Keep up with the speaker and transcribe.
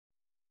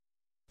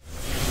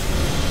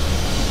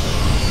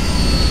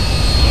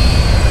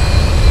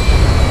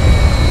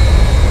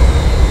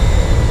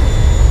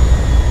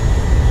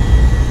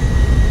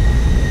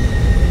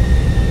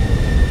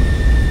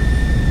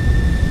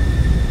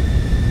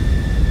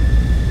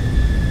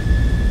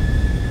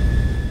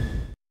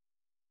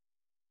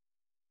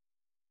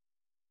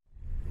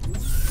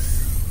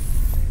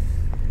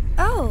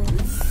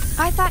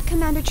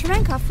Commander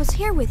Cherenkov was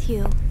here with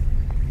you.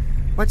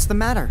 What's the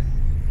matter?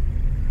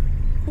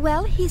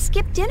 Well, he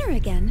skipped dinner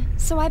again,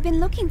 so I've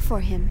been looking for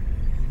him.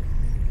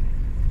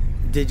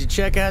 Did you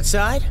check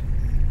outside?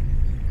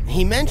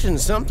 He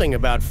mentioned something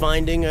about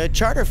finding a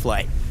charter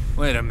flight.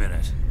 Wait a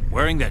minute.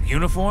 Wearing that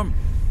uniform?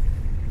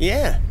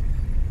 Yeah.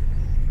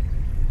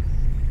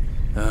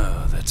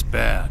 Oh, that's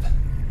bad.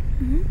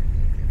 Mm-hmm.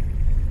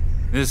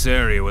 This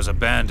area was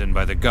abandoned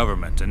by the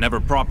government and never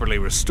properly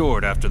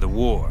restored after the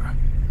war.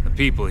 The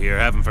people here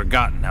haven't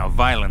forgotten how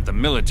violent the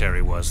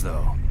military was,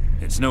 though.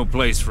 It's no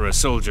place for a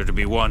soldier to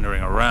be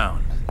wandering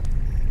around.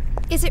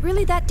 Is it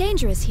really that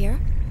dangerous here?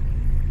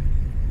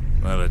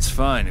 Well, it's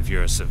fine if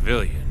you're a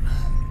civilian.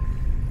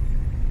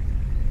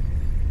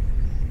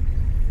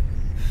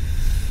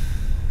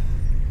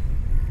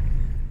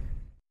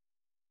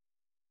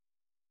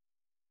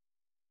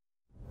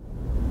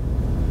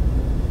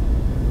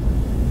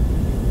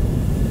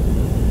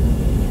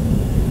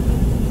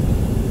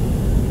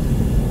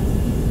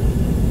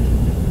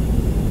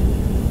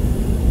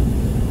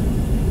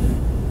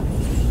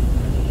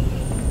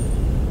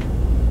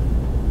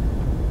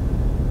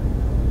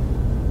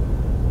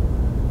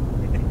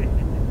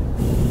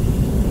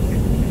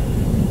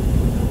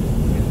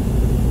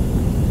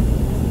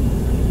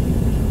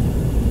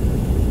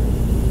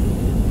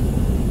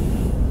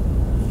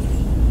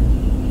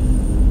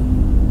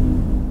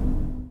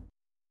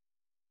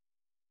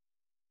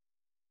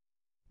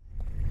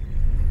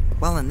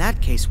 Well, in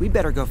that case, we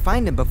better go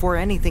find him before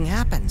anything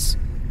happens.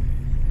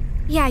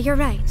 Yeah, you're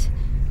right.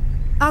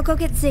 I'll go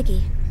get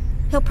Ziggy.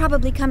 He'll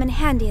probably come in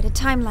handy at a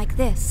time like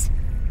this.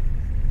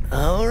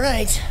 All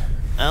right.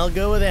 I'll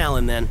go with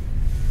Alan then.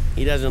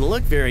 He doesn't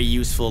look very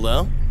useful,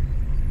 though.